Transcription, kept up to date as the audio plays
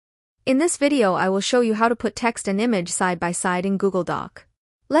In this video I will show you how to put text and image side by side in Google Doc.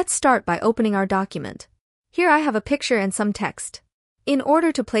 Let's start by opening our document. Here I have a picture and some text. In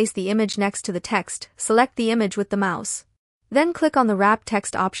order to place the image next to the text, select the image with the mouse. Then click on the Wrap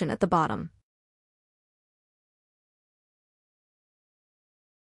Text option at the bottom.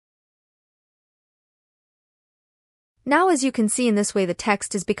 Now as you can see in this way the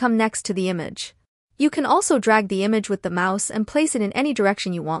text is become next to the image. You can also drag the image with the mouse and place it in any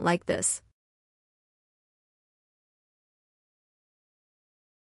direction you want like this.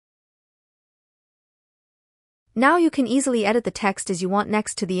 Now you can easily edit the text as you want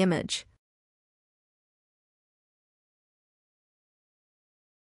next to the image.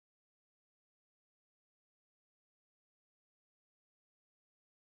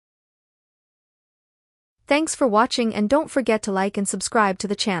 Thanks for watching and don't forget to like and subscribe to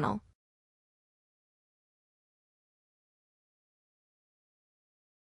the channel.